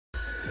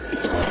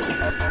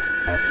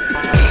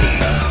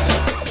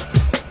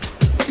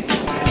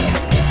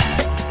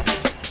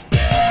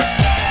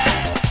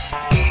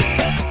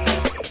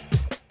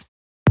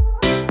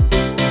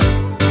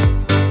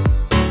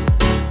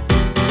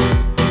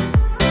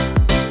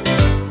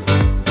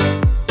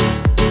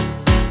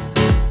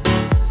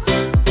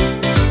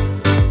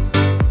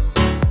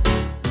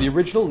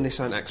original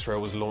Nissan X-Trail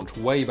was launched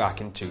way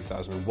back in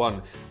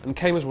 2001 and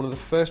came as one of the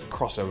first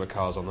crossover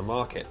cars on the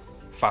market.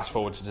 Fast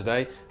forward to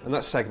today, and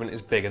that segment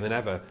is bigger than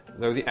ever,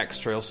 though the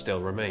X-Trail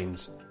still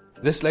remains.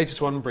 This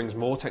latest one brings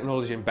more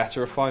technology and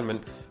better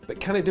refinement, but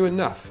can it do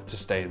enough to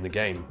stay in the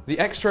game? The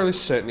X-Trail is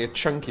certainly a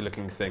chunky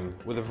looking thing,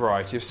 with a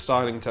variety of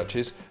styling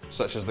touches,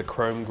 such as the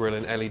chrome grille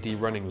and LED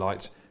running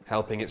lights,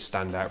 helping it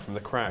stand out from the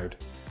crowd.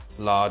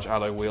 Large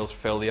alloy wheels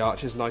fill the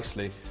arches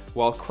nicely,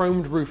 while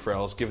chromed roof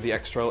rails give the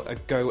X-Trail a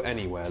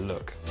go-anywhere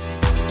look.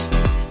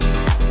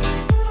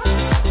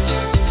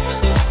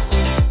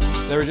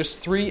 There are just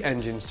 3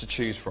 engines to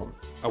choose from: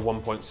 a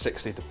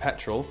 1.6 litre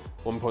petrol,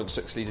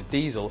 1.6 litre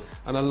diesel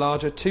and a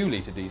larger 2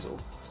 litre diesel.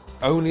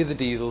 Only the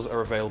diesels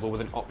are available with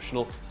an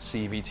optional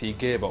CVT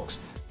gearbox,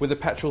 with the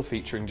petrol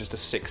featuring just a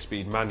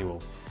 6-speed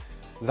manual.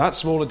 That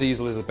smaller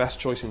diesel is the best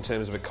choice in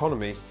terms of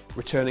economy,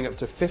 returning up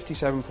to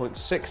 57.6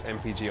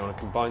 mpg on a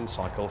combined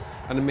cycle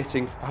and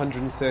emitting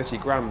 130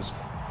 grams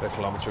per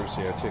kilometre of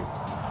CO2.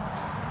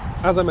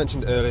 As I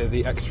mentioned earlier,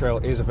 the X-Trail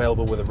is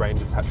available with a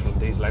range of petrol and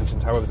diesel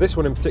engines. However, this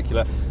one in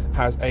particular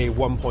has a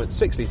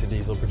 1.6 litre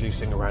diesel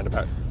producing around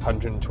about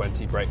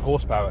 120 brake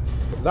horsepower.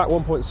 That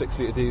 1.6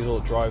 litre diesel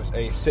drives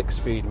a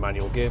 6-speed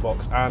manual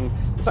gearbox, and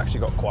it's actually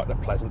got quite a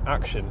pleasant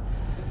action.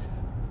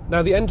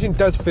 Now, the engine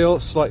does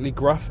feel slightly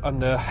gruff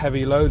under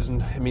heavy loads,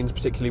 and it means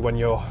particularly when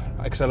you're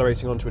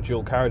accelerating onto a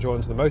dual carriageway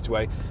onto the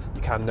motorway,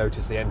 you can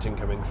notice the engine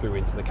coming through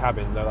into the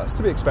cabin, though that's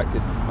to be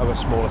expected of a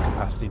smaller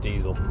capacity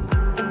diesel.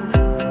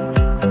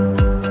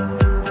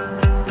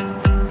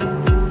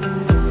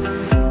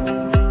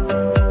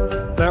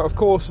 Now, of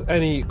course,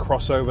 any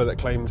crossover that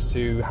claims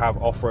to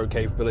have off-road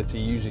capability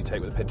you usually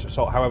take with a pinch of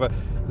salt. However,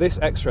 this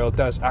X-Trail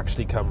does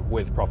actually come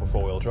with proper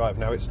 4-wheel drive.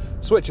 Now, it's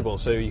switchable,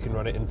 so you can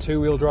run it in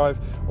 2-wheel drive,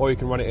 or you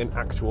can run it in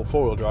actual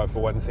 4-wheel drive for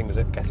when things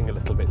are getting a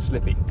little bit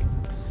slippy.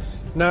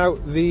 Now,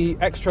 the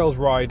X-Trail's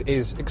ride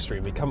is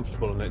extremely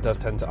comfortable, and it does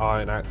tend to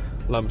iron out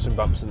lumps and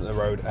bumps in the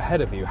road ahead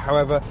of you.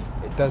 However,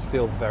 it does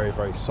feel very,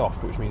 very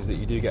soft, which means that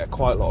you do get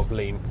quite a lot of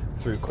lean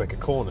through quicker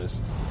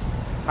corners.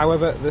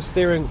 However, the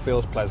steering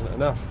feels pleasant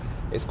enough.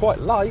 It's quite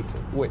light,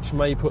 which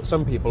may put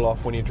some people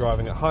off when you're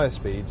driving at higher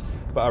speeds,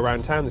 but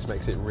around town this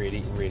makes it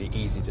really, really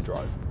easy to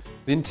drive.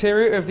 The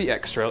interior of the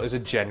X-Trail is a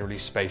generally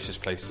spacious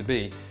place to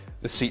be.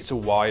 The seats are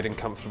wide and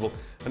comfortable,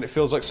 and it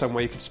feels like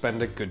somewhere you could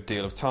spend a good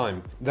deal of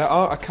time. There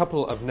are a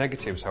couple of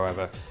negatives,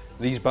 however.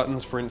 These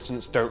buttons, for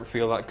instance, don't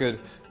feel that good,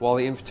 while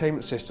the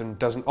infotainment system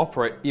doesn't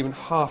operate even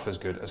half as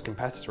good as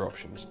competitor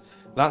options.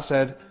 That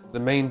said, the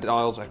main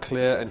dials are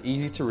clear and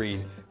easy to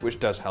read, which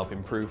does help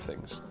improve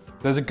things.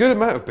 There's a good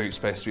amount of boot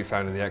space to be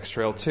found in the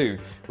X-Trail too,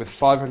 with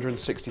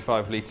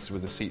 565 litres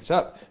with the seats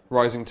up,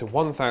 rising to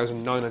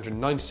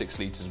 1,996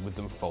 litres with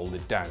them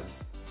folded down.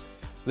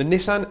 The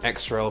Nissan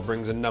X-Trail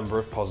brings a number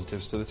of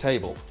positives to the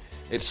table.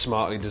 It's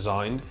smartly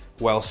designed,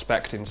 well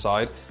spec'd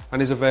inside,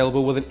 and is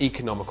available with an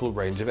economical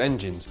range of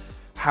engines.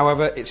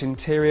 However, its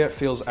interior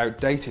feels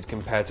outdated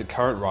compared to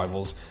current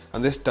rivals,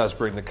 and this does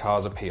bring the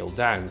car's appeal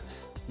down.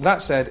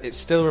 That said, it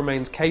still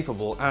remains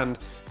capable, and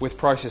with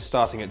prices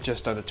starting at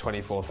just under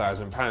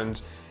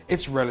 £24,000,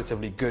 it's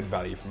relatively good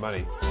value for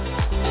money.